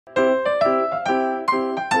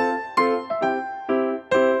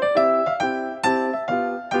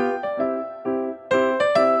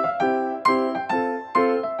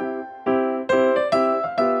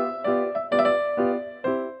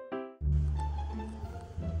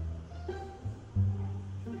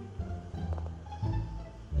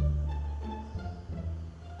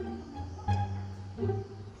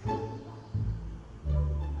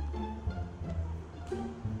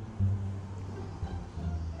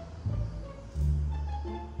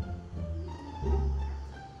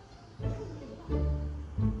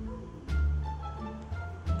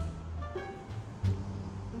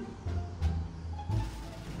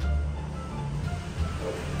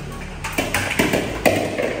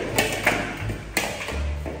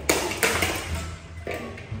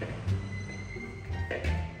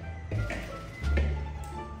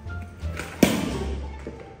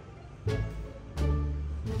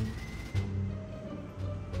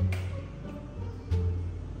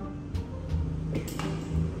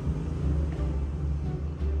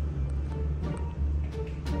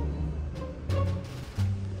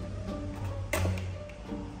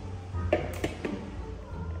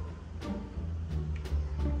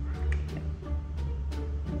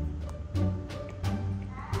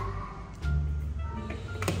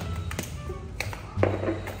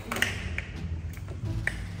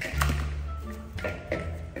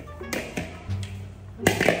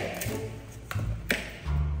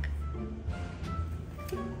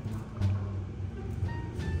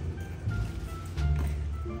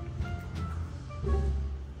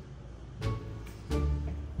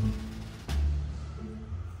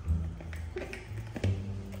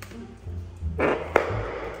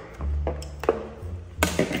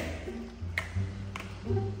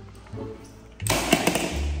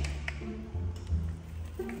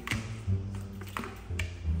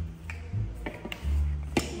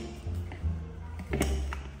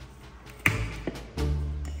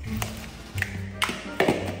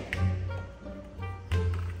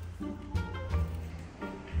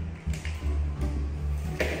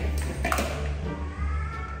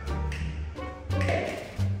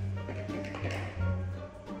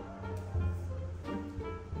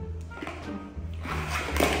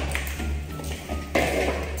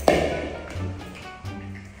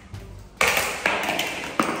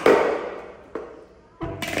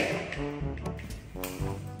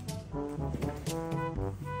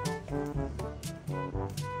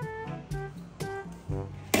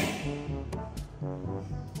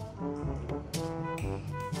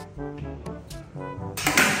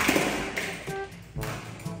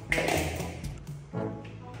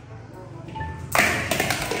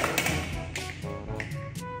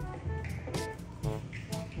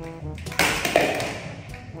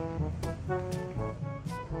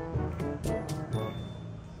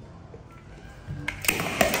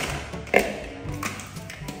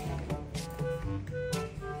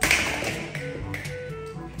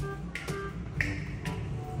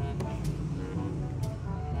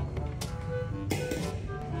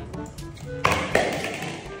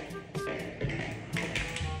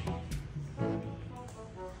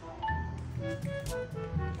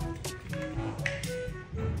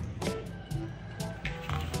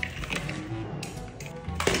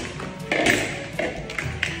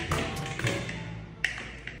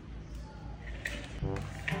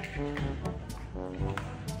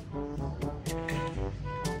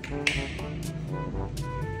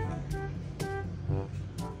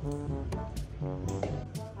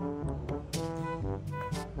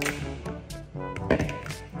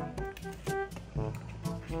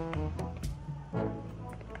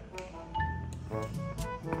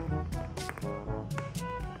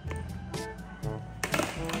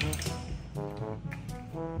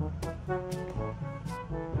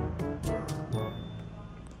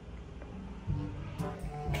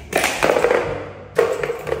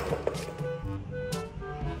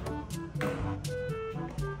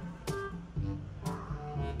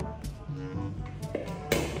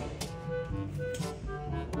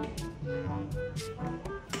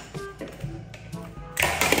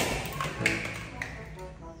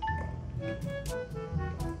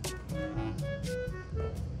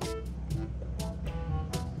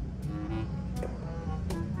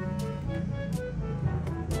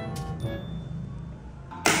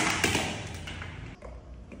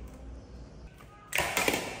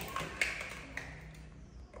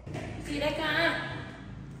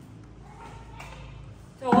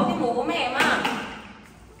mũ của mẹ mà.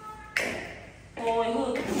 Ôi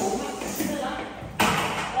hư cái mũ mẹ.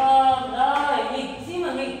 Rồi, nghịch, xin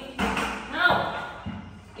mà nghịch. Nào.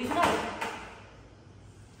 Đi xuống đây.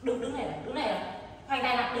 Đứng này, đứng này. Khoanh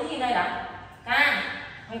tay lại, đứng im đây đã. Ca,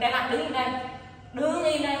 khoanh tay lại, đứng im đây. Đứng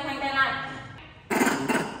im đây, khoanh tay lại.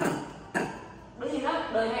 Đứng im đó,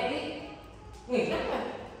 đời mẹ đi. Nghịch lắm rồi.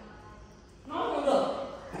 Nói không được.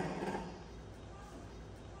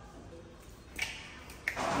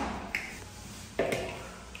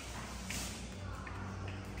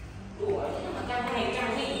 Đùa chứ mà càng ngày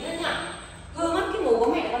càng nghịch nữa nhỉ. Hư mất cái mũ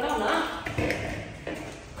của mẹ còn đâu nữa.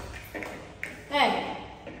 Này,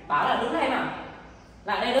 bảo là đứng đây mà.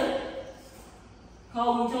 Lại đây đứng.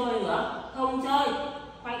 Không chơi nữa, không chơi.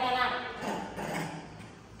 Khoanh tay lại.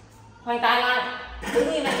 Khoanh tay lại.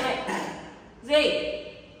 Đứng im lại mẹ. Gì?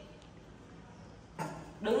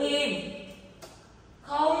 Đứng im.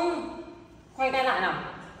 Không. Khoanh tay lại nào.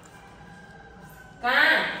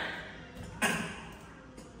 Ca.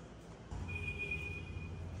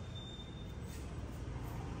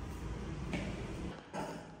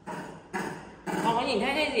 Con có nhìn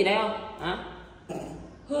thấy cái gì đây không? Hả?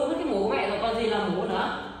 Hư mất cái mũ của mẹ rồi còn gì là mũ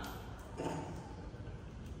nữa.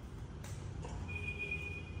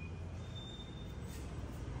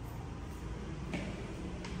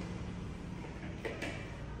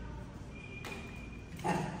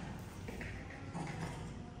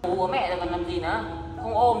 Mũ của mẹ rồi còn làm gì nữa.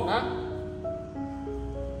 Không ôm nữa.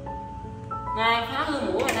 Này phá hư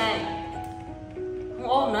mũ rồi này. Không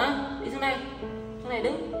ôm nữa. Đi xuống đây. Xuống này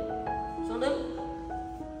đứng. Xuống đứng.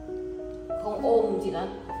 Không ôm gì nữa.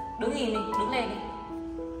 Đứng im đi. Đứng lên đi.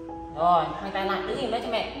 Rồi khoanh tay lại. Đứng im đấy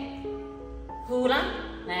cho mẹ. Hư lắm.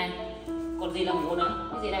 Này. Còn gì là mũ nữa.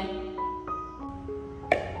 Cái gì đây.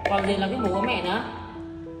 Còn gì là cái mũ của mẹ nữa.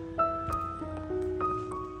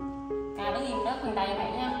 Ca đứng im đó. Khoanh tay cho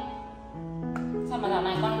mẹ nhá. Sao mà dạo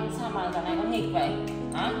này con nghịch vậy?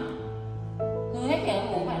 Hả? Hư hết cái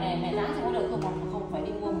mũ mẹ này, mẹ giá cho có được không? Không phải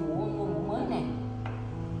đi mua mũ mới này.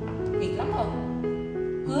 Nghịch lắm rồi.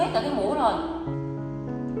 Hư hết cả cái mũ rồi.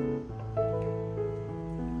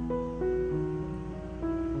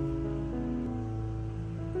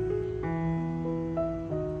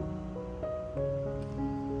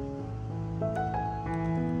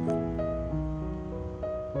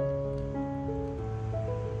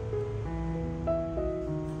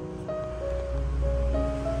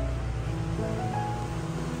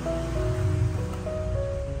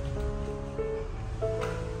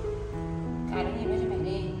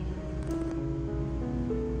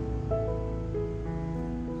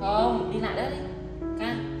 Không, đi lại đó đi.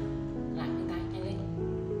 Ca. Lại cái tay nhanh lên.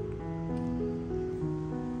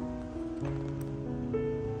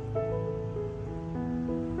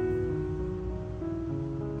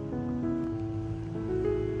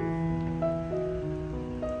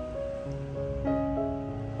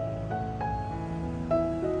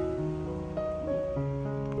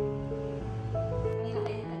 Đi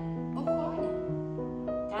lại. Bốc khói này.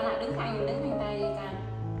 Ca lại đứng phanh tay đi Ca.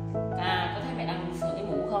 Ca, có thấy mẹ đang sửa cái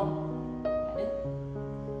mũ không? Lại đứng.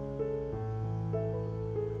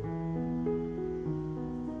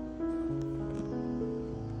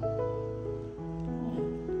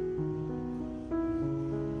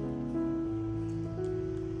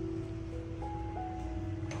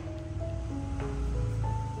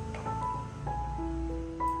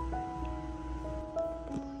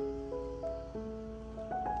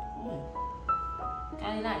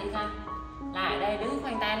 Ca đi lại đi Ca. Lại đây đứng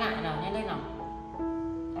khoanh tay lại nào, nhanh lên nào.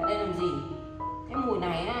 Lại đây làm gì? Cái mùi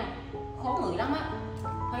này á khó ngửi lắm á.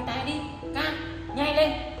 Khoanh tay đi, Ca, nhanh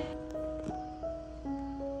lên.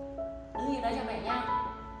 Đứng như đấy cho mẹ nha.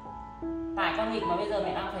 Tại con nghịch mà bây giờ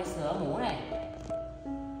mẹ đang phải sửa mũ này.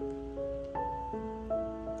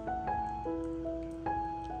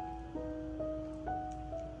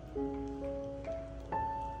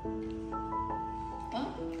 Đó.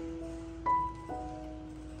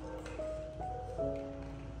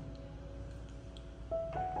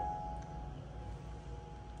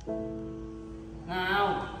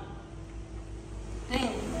 Nào. Thế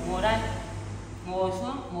ngồi đây. Ngồi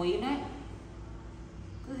xuống, ngồi im đấy.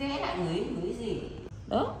 Cứ ghé lại ngửi gì.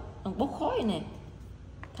 Đó, đang bốc khói này.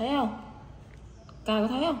 Thấy không? Ca có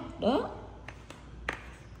thấy không? Đó.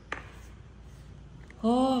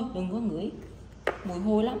 Thôi, đừng có ngửi. Mùi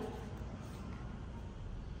hôi lắm.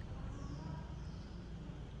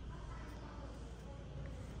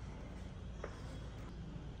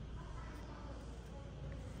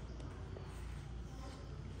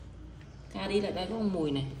 Ca đi lại đây có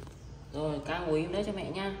mùi này. Rồi Ca ngồi im đấy cho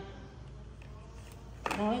mẹ nha.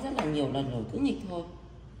 Nói rất là nhiều lần rồi cứ nghịch thôi.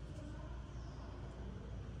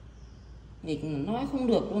 Nghịch nói không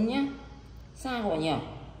được luôn nhá. Sao rồi nhỉ?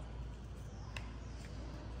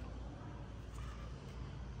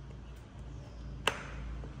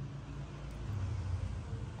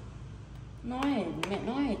 Mẹ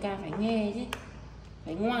nói thì ca phải nghe chứ.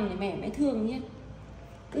 Phải ngoan thì mẹ mới thương nhé.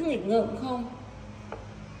 Cứ nghịch ngợm không.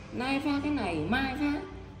 Nay pha cái này, mai pha,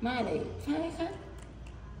 mai để pha cái khác.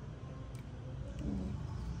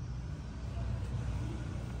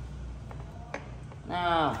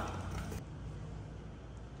 Nào.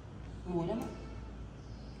 Mùi lắm.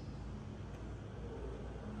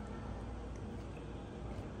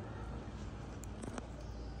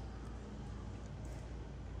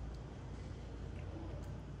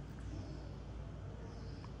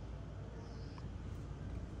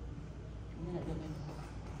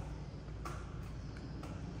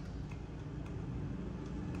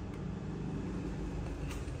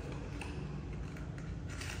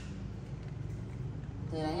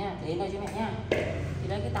 Rồi là nha, để đây cho mẹ nha. Thì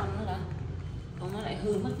lấy cái tăm nữa đã. Không nó lại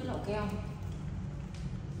hư mất cái lọ keo.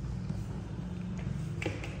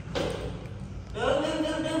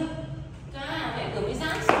 Đừng. Ca, mẹ vừa mới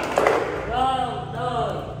rát.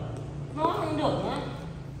 Rồi. Nó không được nữa.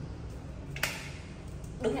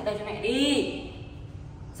 Đứng lại đây cho mẹ đi.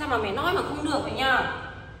 Sao mà mẹ nói mà không được vậy nhá.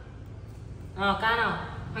 Ca nào,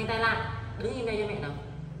 khoanh tay lại. Đứng im đây cho mẹ nào.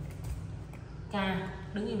 Ca,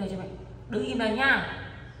 đứng im đây cho mẹ. Đứng im đây nha.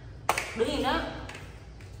 Đứng im đó.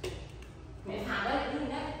 Mẹ phạt đấy, đứng im